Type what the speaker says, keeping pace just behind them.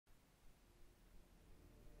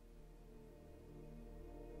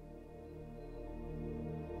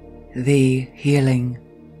the healing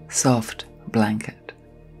soft blanket.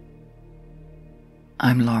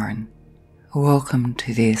 I'm Lauren. Welcome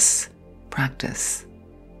to this practice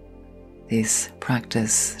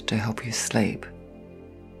to help you sleep,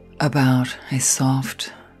 about a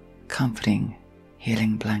soft, comforting,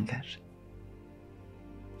 healing blanket.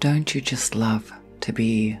 Don't you just love to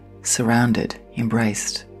be surrounded,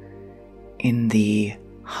 embraced in the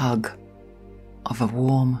hug of a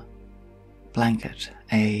warm blanket,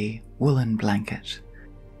 a woolen blanket?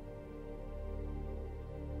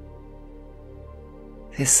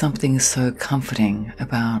 There's something so comforting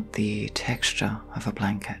about the texture of a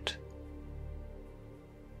blanket.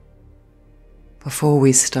 Before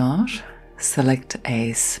we start, select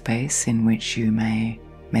a space in which you may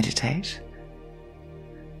meditate.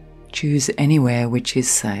 Choose anywhere which is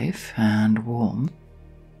safe and warm.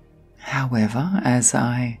 However, as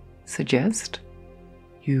I suggest,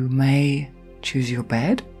 you may choose your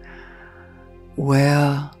bed.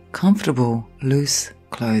 Wear comfortable, loose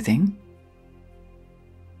clothing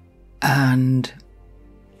and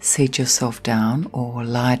seat yourself down or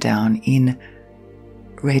lie down in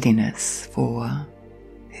readiness for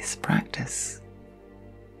this practice.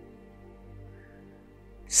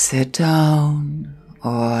 Sit down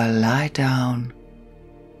or lie down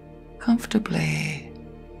comfortably,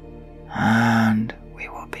 and we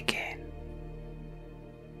will begin.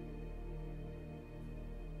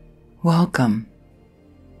 Welcome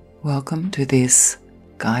to this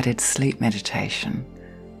guided sleep meditation,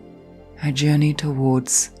 a journey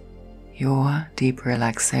towards your deep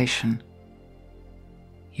relaxation,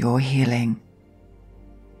 your healing,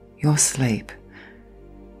 your sleep.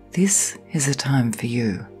 This is a time for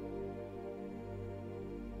you,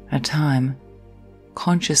 a time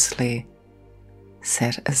consciously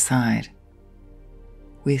set aside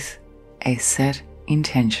with a set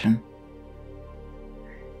intention.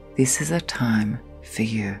 This is a time for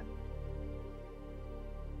you.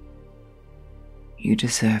 You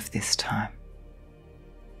deserve this time.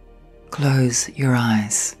 Close your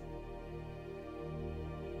eyes.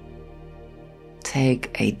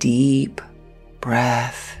 Take a deep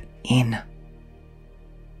breath in.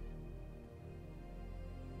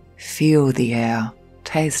 Feel the air,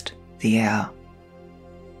 taste the air.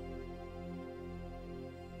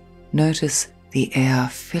 Notice the air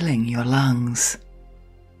filling your lungs,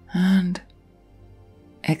 and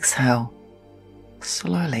exhale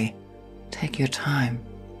slowly. Take your time.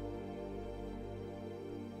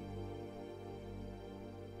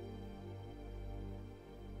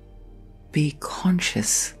 Be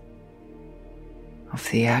conscious of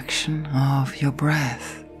the action of your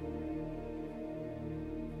breath.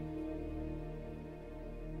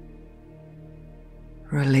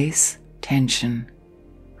 Release tension,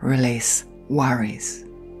 release worries.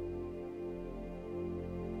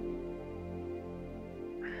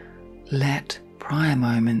 Let prior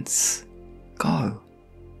moments go.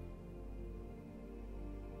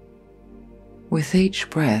 With each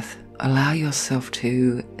breath, allow yourself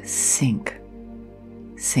to sink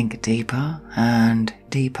deeper and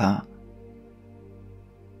deeper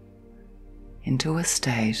into a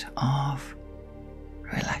state of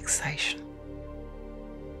relaxation.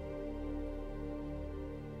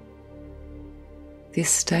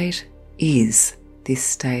 This state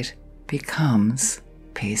becomes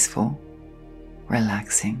peaceful,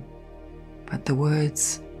 relaxing, but the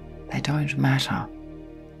words, they don't matter.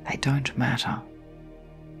 They don't matter.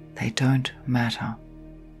 They don't matter.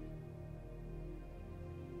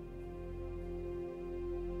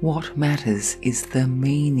 What matters is the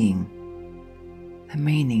meaning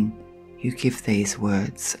you give these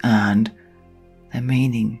words and the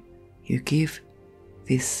meaning you give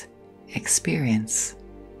this experience.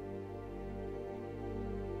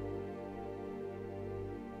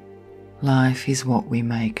 Life is what we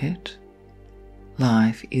make it.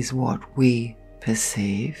 Life is what we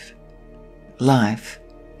perceive. Life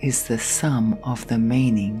is the sum of the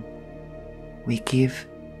meaning we give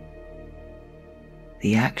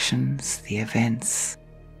the actions, the events,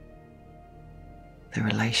 the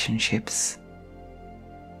relationships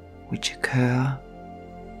which occur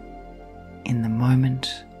in the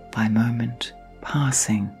moment by moment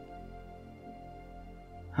passing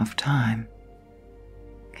of time.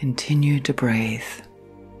 Continue to breathe.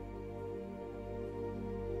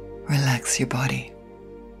 Relax your body.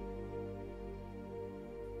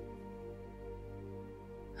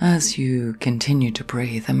 As you continue to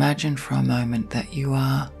breathe, imagine for a moment that you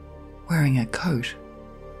are wearing a coat.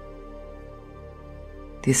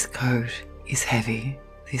 This coat is heavy.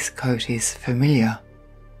 This coat is familiar.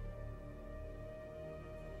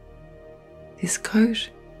 This coat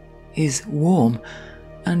is warm,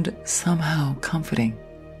 and somehow comforting.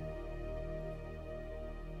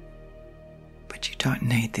 But you don't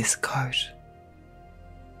need this coat.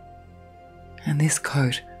 And this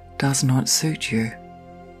coat does not suit you.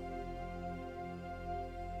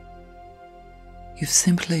 You've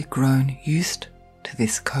simply grown used to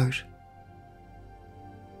this coat.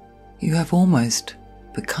 You have almost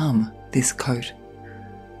become this coat.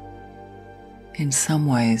 In some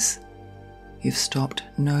ways, you've stopped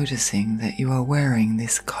noticing that you are wearing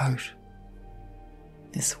this coat,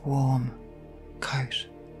 this warm coat.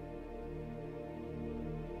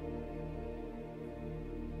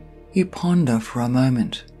 You ponder for a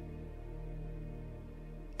moment.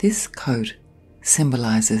 This coat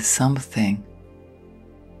symbolizes something.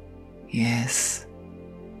 Yes,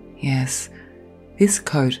 this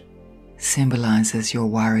coat symbolizes your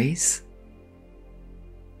worries,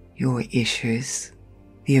 your issues,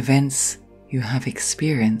 the events you have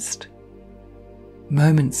experienced,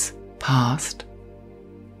 moments past,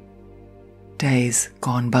 days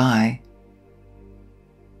gone by,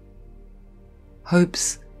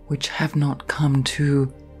 hopes which have not come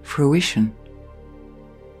to fruition.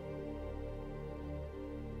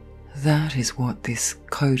 That is what this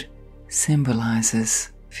coat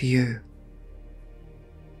symbolizes for you.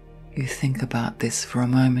 You think about this for a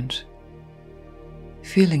moment,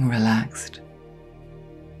 feeling relaxed.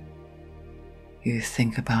 You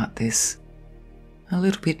think about this a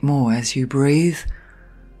little bit more as you breathe,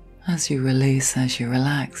 as you release, as you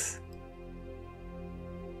relax.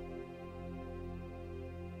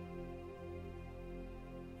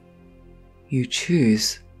 You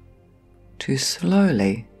choose to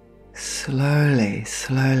slowly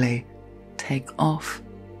take off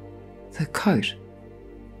the coat.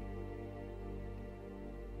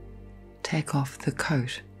 Take off the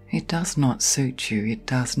coat. It does not suit you. It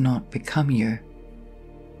does not become you.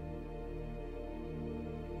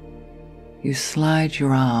 You slide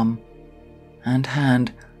your arm and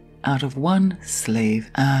hand out of one sleeve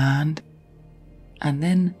and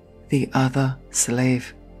then the other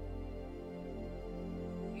sleeve.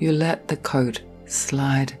 You let the coat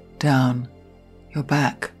slide down your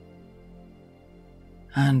back,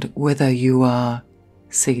 and whether you are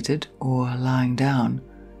seated or lying down,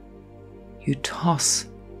 you toss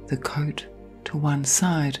the coat to one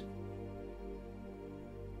side.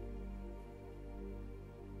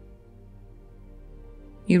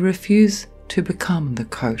 You refuse to become the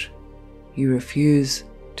coat. You refuse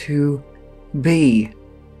to be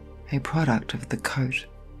a product of the coat.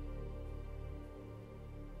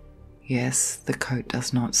 Yes, the coat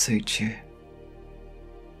does not suit you.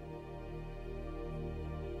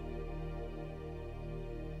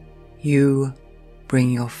 You bring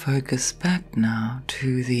your focus back now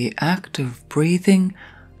to the act of breathing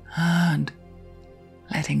and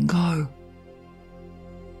letting go.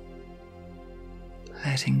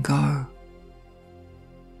 Letting go.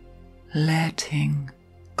 Letting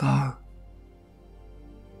go.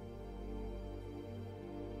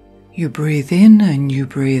 You breathe in and you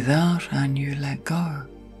breathe out and you let go.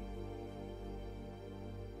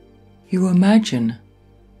 You imagine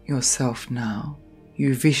yourself now.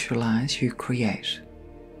 You visualize, you create.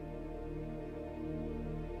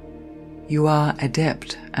 You are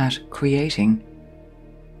adept at creating.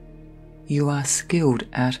 You are skilled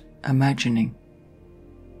at imagining.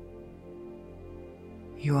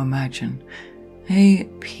 You imagine a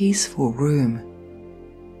peaceful room,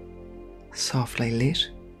 softly lit,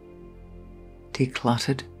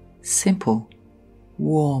 decluttered, simple,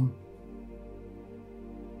 warm.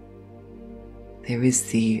 There is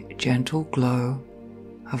the gentle glow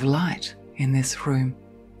of light in this room.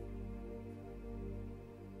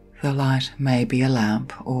 The light may be a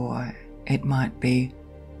lamp, or it might be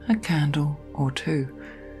a candle or two.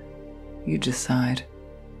 You decide.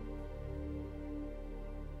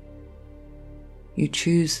 You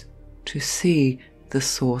choose to see the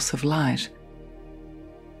source of light.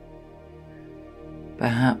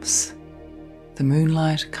 Perhaps the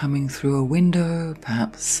moonlight coming through a window,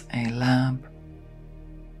 perhaps a lamp,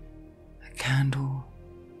 a candle,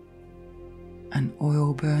 an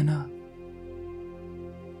oil burner.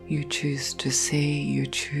 You choose to see, you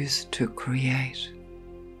choose to create.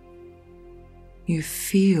 You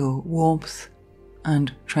feel warmth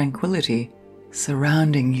and tranquility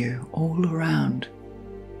surrounding you all around.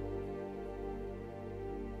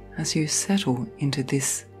 As you settle into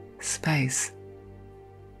this space,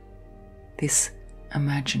 this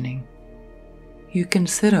imagining, you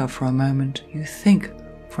consider for a moment, you think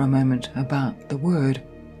for a moment about the word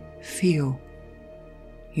feel.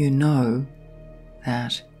 You know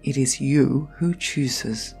that it is you who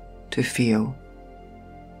chooses to feel.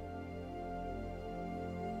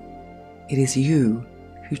 It is you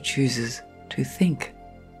who chooses to think,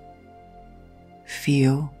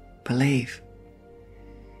 feel, believe.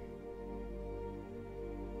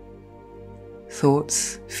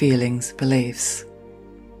 Thoughts, feelings, beliefs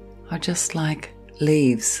are just like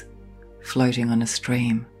leaves floating on a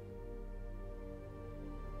stream,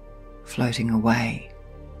 floating away.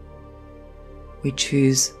 We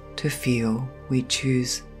choose to feel, we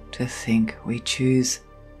choose to think, we choose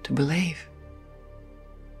to believe.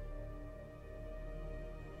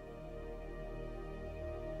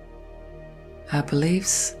 Our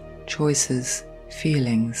beliefs, choices,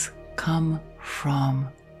 feelings come from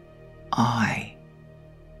I.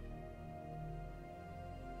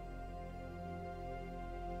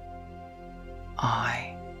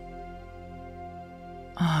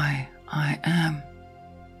 I am.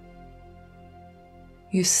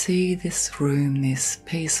 You see this room, this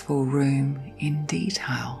peaceful room in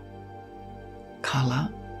detail. Color,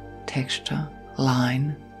 texture,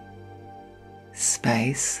 line,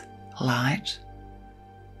 space, light.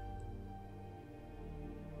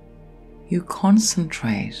 You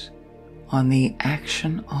concentrate on the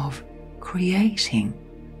action of creating.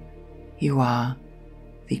 You are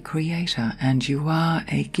the creator, and you are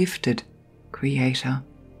a gifted creator.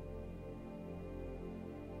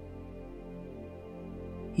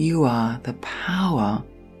 You are the power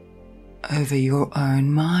over your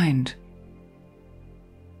own mind.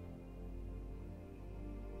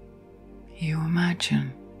 You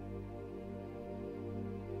imagine.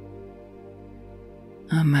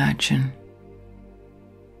 Imagine.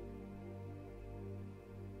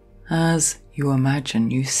 As you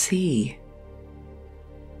imagine, you see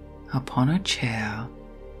upon a chair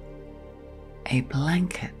a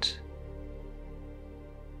blanket.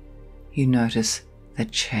 You notice the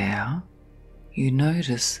chair, you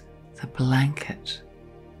notice the blanket.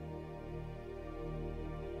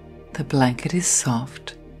 The blanket is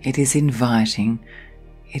soft, it is inviting,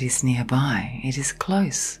 it is nearby, it is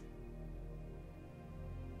close.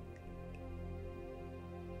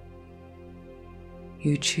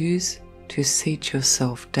 You choose to seat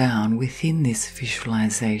yourself down within this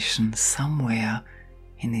visualization somewhere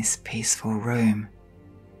in this peaceful room.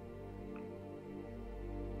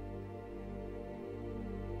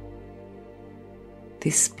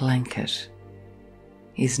 This blanket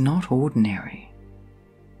is not ordinary.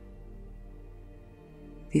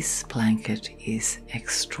 This blanket is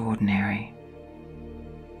extraordinary.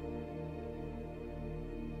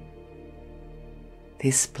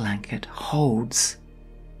 This blanket holds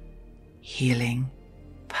healing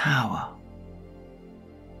power.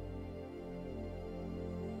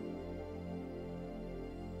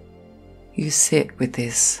 You sit with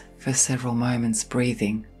this for several moments,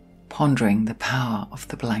 breathing, pondering the power of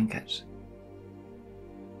the blanket.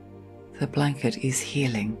 The blanket is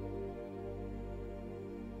healing.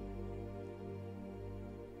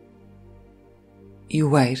 You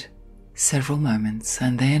wait several moments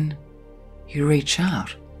and then you reach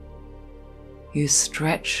out. You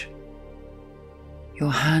stretch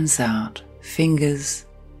your hands out, fingers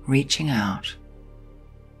reaching out,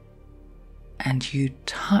 and you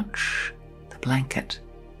touch the blanket.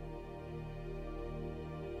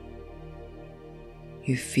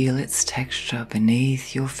 You feel its texture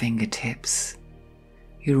beneath your fingertips.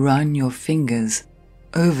 You run your fingers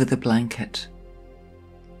over the blanket,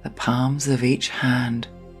 the palms of each hand.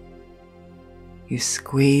 You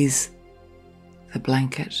squeeze the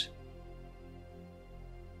blanket.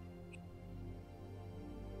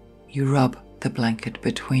 You rub the blanket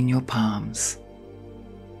between your palms,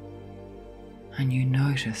 and you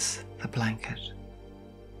notice the blanket.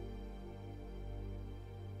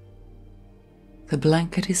 The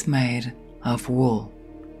blanket is made of wool.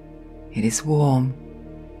 It is warm.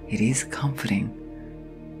 It is comforting.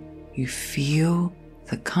 You feel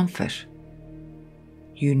the comfort.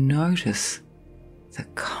 You notice the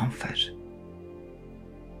comfort.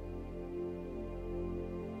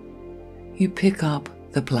 You pick up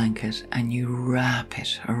the blanket and you wrap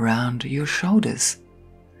it around your shoulders.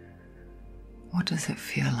 What does it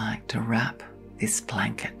feel like to wrap this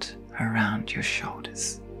blanket around your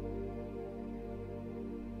shoulders?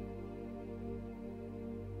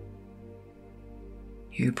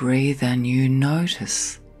 You breathe and you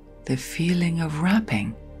notice the feeling of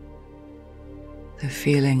wrapping, the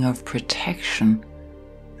feeling of protection,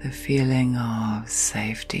 the feeling of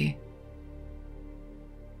safety,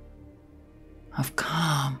 of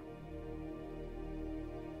calm.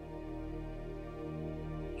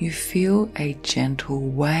 You feel a gentle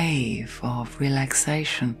wave of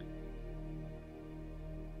relaxation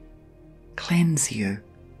cleanse you,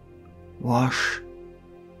 wash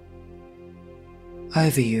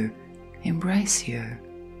over you, embrace you.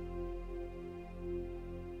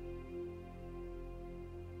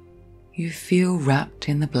 You feel wrapped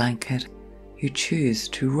in the blanket. You choose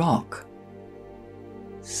to rock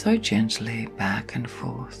so gently back and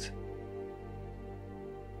forth,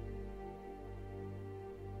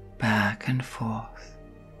 back and forth,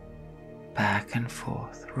 back and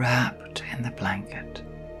forth, wrapped in the blanket,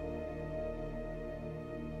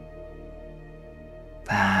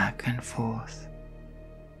 back and forth,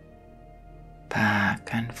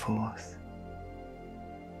 back and forth,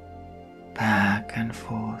 back and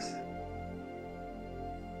forth.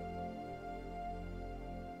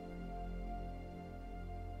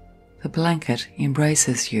 The blanket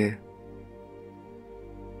embraces you.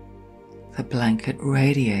 The blanket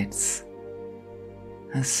radiates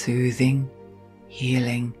a soothing,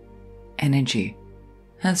 healing energy.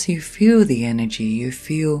 As you feel the energy, you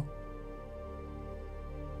feel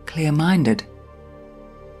clear-minded.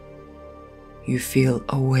 You feel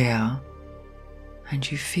aware,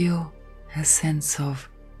 and you feel a sense of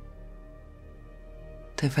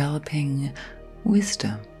developing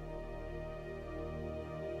wisdom,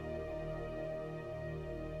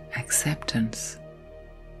 acceptance.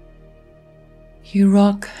 You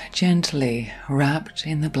rock gently, wrapped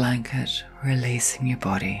in the blanket, releasing your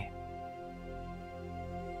body.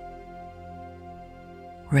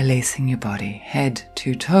 Releasing your body, head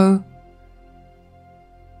to toe,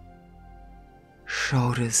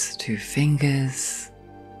 shoulders to fingers,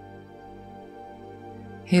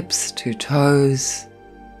 hips to toes,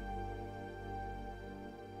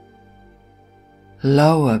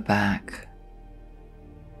 lower back,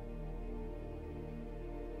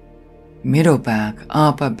 middle back,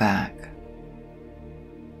 upper back,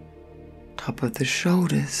 top of the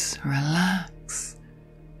shoulders. Relax,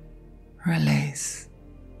 release,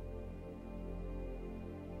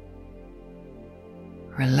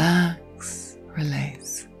 relax,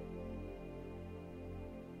 release.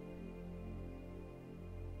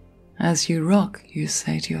 As you rock, you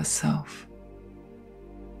say to yourself,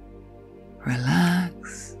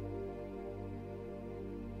 relax,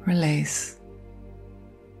 release,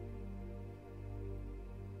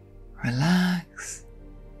 relax,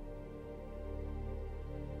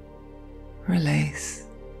 release,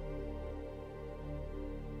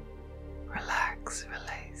 relax,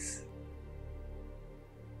 release.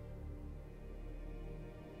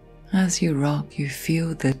 As you rock, you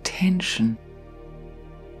feel the tension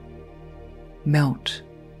melt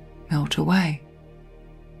away.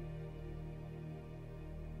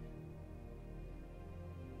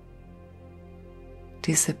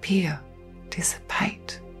 Disappear,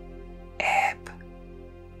 dissipate, ebb.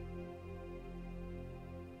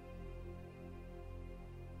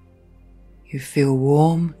 You feel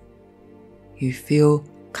warm, you feel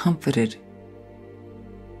comforted,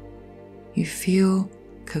 you feel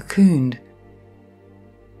cocooned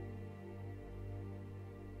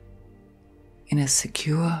in a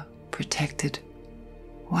secure, protected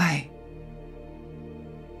way.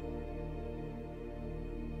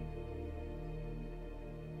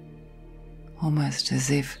 Almost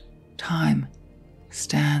as if time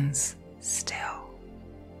stands still.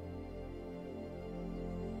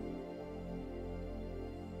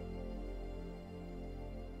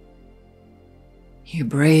 You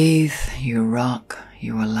breathe, you rock,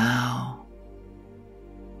 you allow.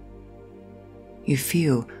 You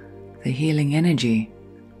feel the healing energy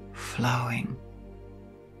flowing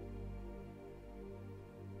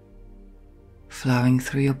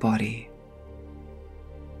through your body,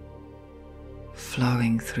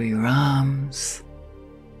 flowing through your arms,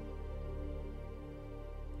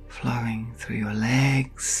 flowing through your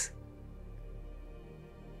legs,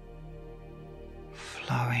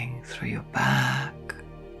 flowing through your back.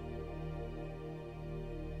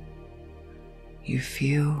 You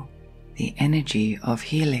feel the energy of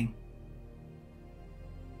healing.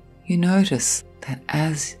 You notice that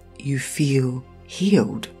as you feel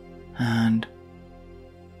healed and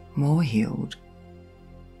more healed,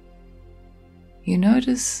 you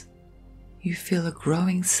notice you feel a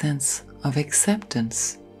growing sense of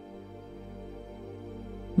acceptance.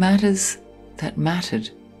 Matters that mattered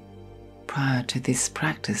prior to this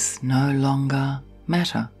practice no longer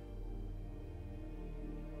matter.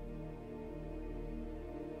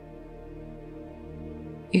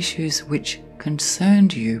 Issues which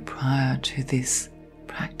concerned you prior to this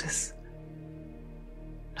practice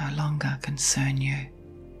no longer concern you.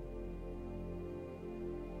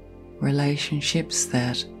 Relationships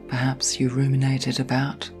that perhaps you ruminated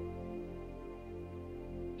about,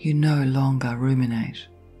 you no longer ruminate.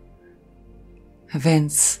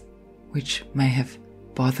 Events which may have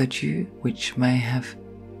bothered you, which may have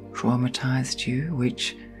traumatized you,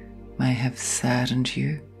 which may have saddened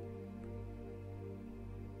you.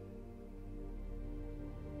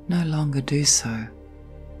 No longer do so,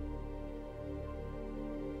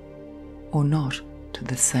 or not to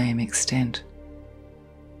the same extent.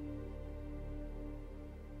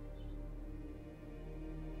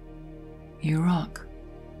 You rock.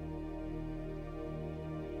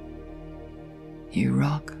 You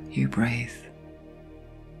rock, you breathe.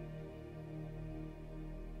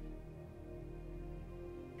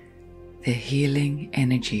 The healing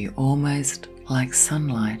energy, almost like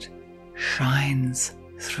sunlight, shines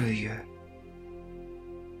through you.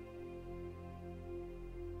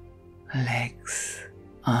 Legs,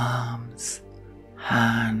 arms,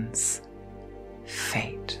 hands,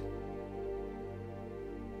 feet.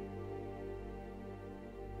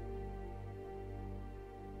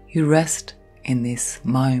 You rest in this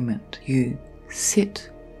moment. You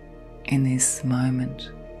sit in this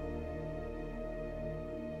moment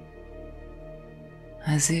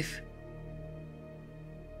as if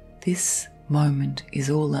this moment is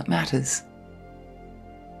all that matters.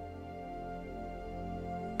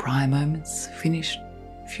 Prior moments finished,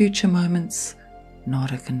 future moments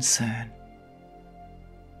not a concern.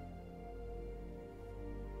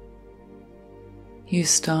 You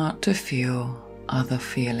start to feel other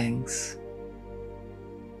feelings.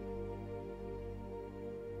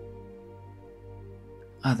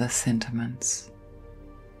 Other sentiments.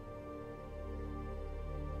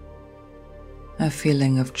 A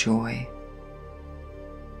feeling of joy.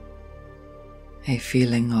 A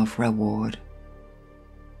feeling of reward.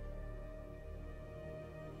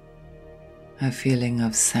 A feeling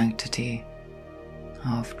of sanctity,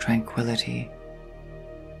 of tranquility.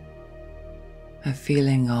 A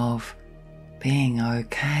feeling of being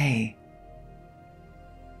okay.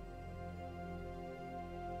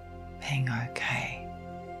 Being okay.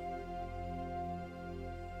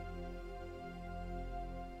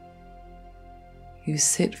 You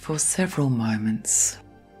sit for several moments,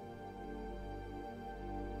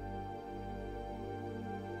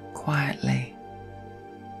 quietly.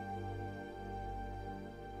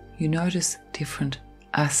 You notice different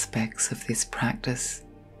aspects of this practice,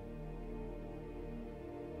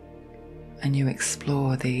 and you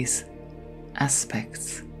explore these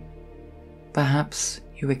aspects. Perhaps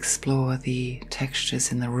you explore the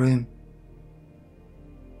textures in the room,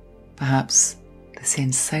 perhaps the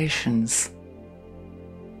sensations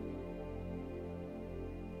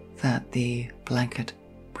that the blanket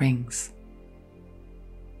brings.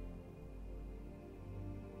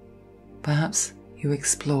 Perhaps you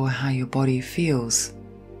explore how your body feels.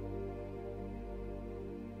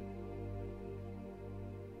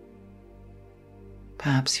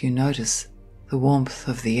 Perhaps you notice the warmth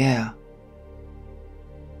of the air.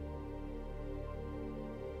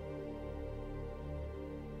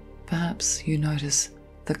 Perhaps you notice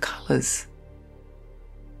the colours.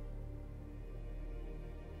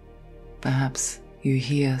 Perhaps you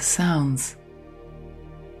hear sounds,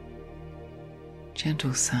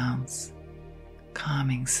 gentle sounds,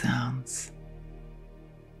 calming sounds.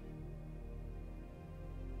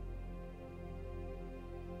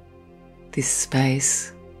 This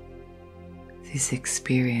space, this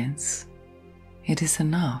experience, it is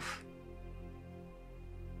enough.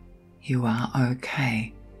 You are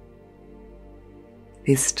okay.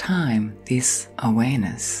 This time, this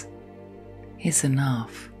awareness is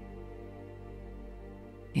enough,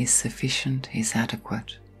 is sufficient, is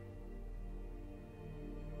adequate.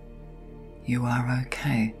 You are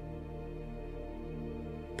okay.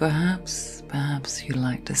 Perhaps you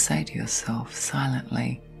like to say to yourself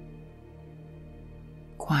silently,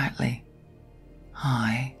 quietly,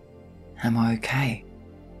 I am okay.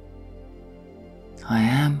 I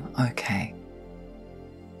am okay.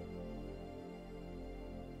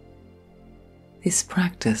 This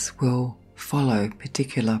practice will follow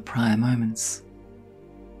particular prior moments.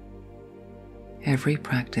 Every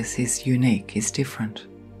practice is unique, is different,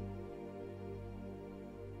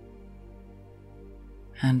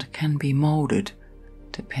 and can be moulded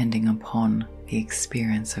depending upon the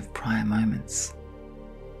experience of prior moments.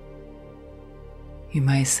 You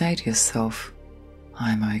may say to yourself,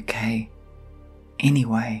 I'm okay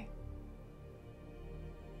anyway.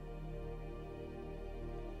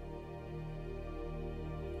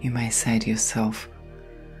 You may say to yourself,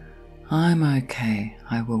 I'm okay,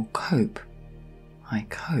 I will cope. I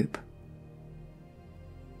cope.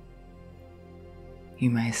 You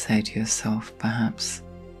may say to yourself, perhaps,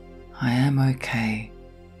 I am okay.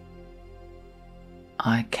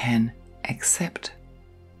 I can accept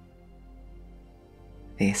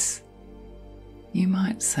this. You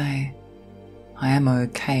might say, I am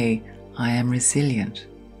okay, I am resilient.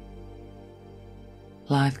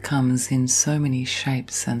 Life comes in so many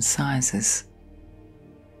shapes and sizes,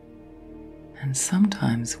 and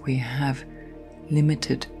sometimes we have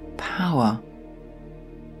limited power,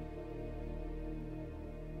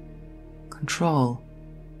 control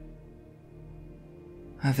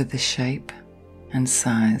over the shape and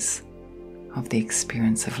size of the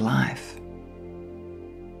experience of life.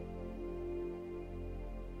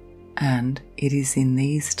 And it is in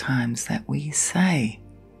these times that we say,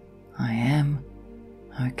 I am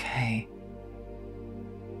okay.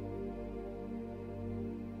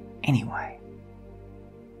 Anyway,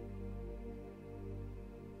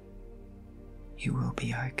 you will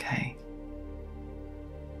be okay.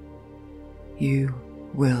 You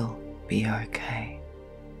will be okay.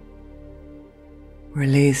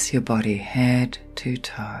 Release your body head to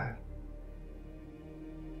toe.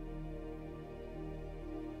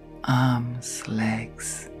 Arms,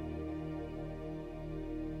 legs,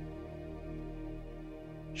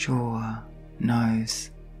 jaw,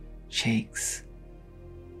 nose, cheeks,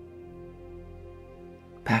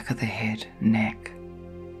 back of the head, neck,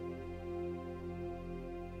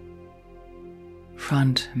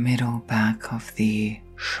 front, middle, back of the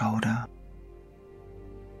shoulder,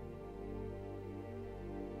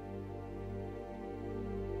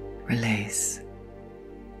 release,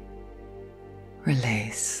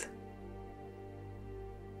 release.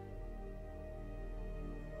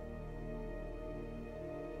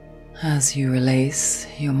 As you release,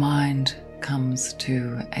 your mind comes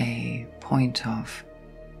to a point of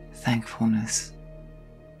thankfulness,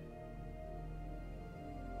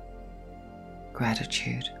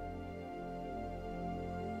 gratitude.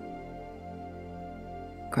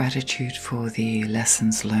 Gratitude for the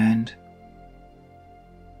lessons learned.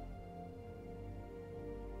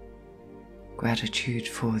 Gratitude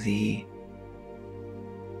for the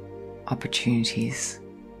opportunities.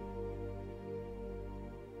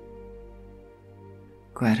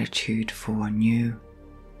 Gratitude for new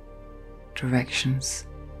directions.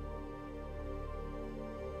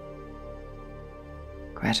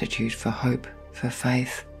 Gratitude for hope, for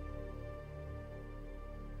faith,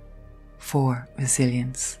 for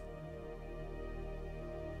resilience.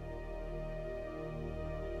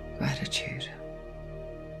 Gratitude.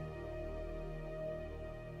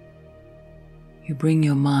 You bring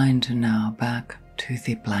your mind now back to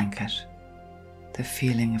the blanket, the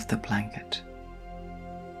feeling of the blanket.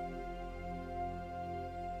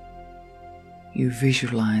 You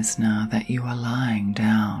visualize now that you are lying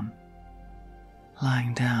down.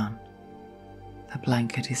 Lying down. The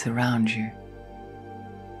blanket is around you.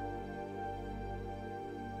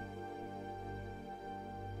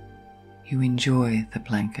 You enjoy the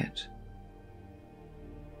blanket.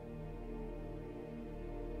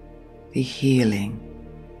 The healing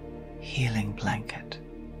blanket.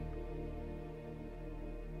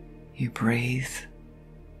 You breathe,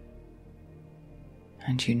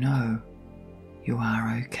 and you know you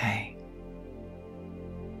are okay.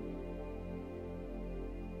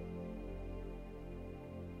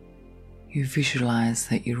 You visualize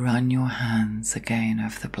that you run your hands again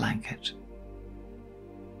over the blanket,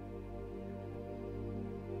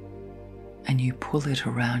 and you pull it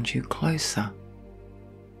around you closer,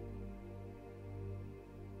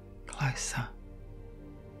 closer,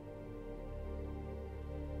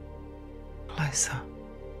 closer.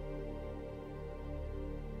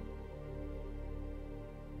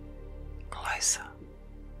 Closer.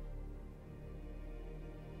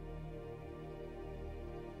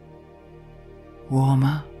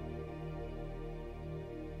 Warmer,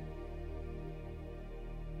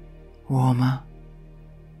 warmer,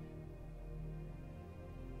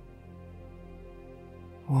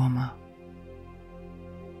 warmer.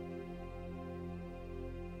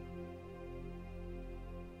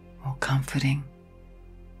 More comforting,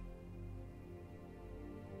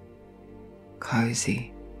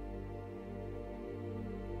 cozy.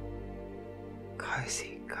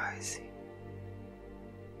 Cozy, cozy.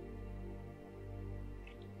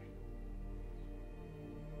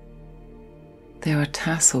 There are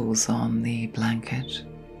tassels on the blanket.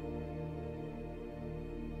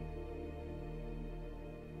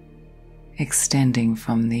 Extending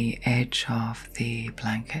from the edge of the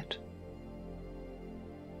blanket.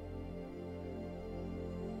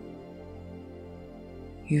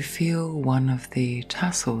 You feel one of the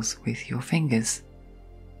tassels with your fingers.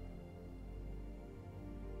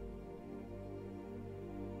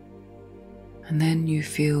 And then you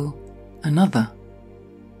feel another.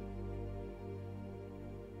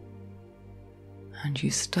 And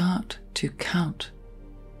you start to count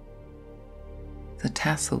the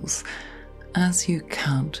tassels As you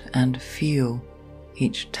count and feel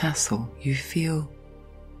each tassel, you feel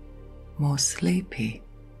more sleepy.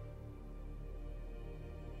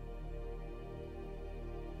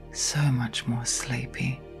 So much more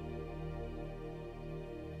sleepy.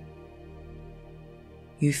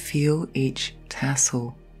 You feel each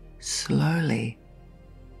tassel slowly,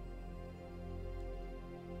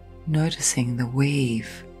 noticing the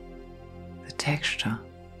weave, the texture.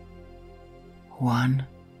 One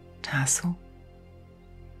tassel,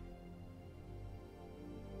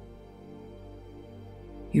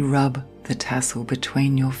 you rub the tassel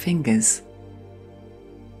between your fingers.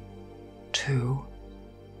 2,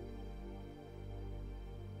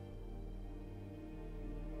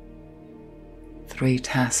 3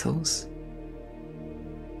 tassels,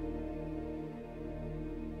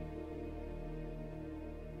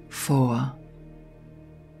 4,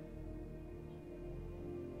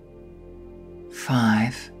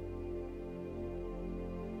 5,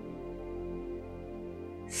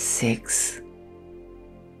 6,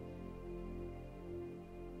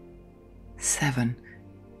 7.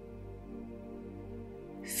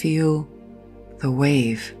 Feel the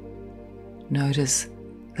wave. Notice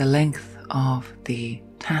the length of the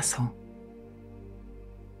tassel.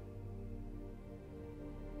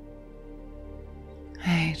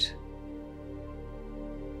 8,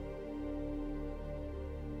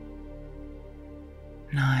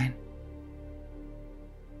 9, 10.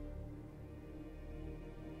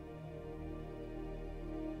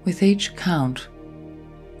 With each count,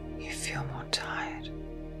 you feel more tired,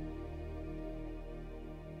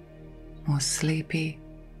 more sleepy,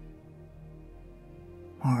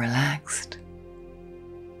 more relaxed.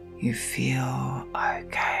 You feel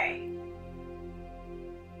okay.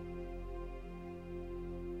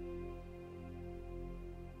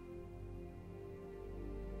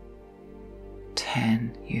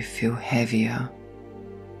 Ten, you feel heavier.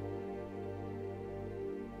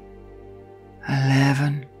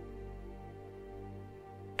 11,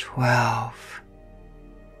 12,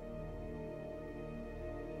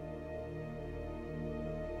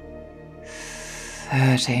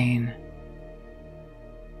 13,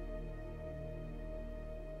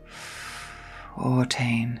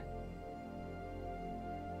 14,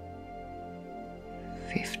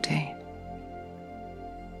 15,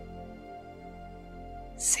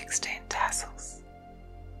 16 tassels,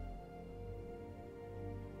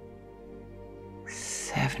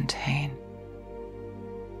 17,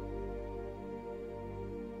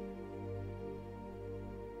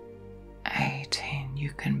 18.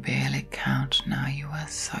 You can barely count now, you are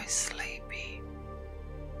so sleepy.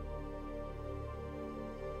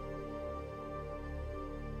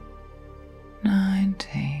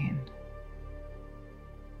 19,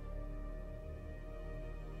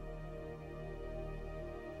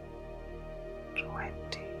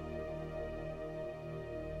 20,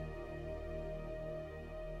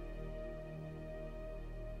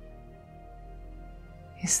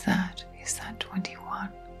 'Is that 21?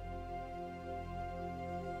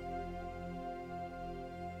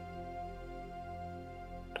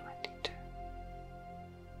 22,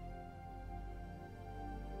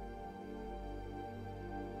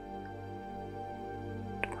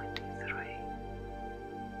 23,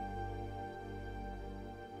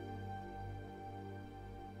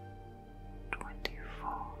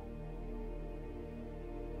 24,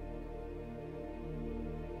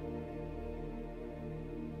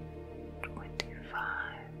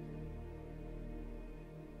 25,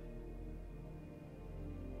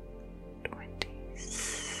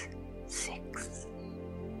 26,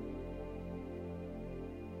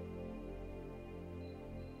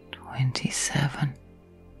 27,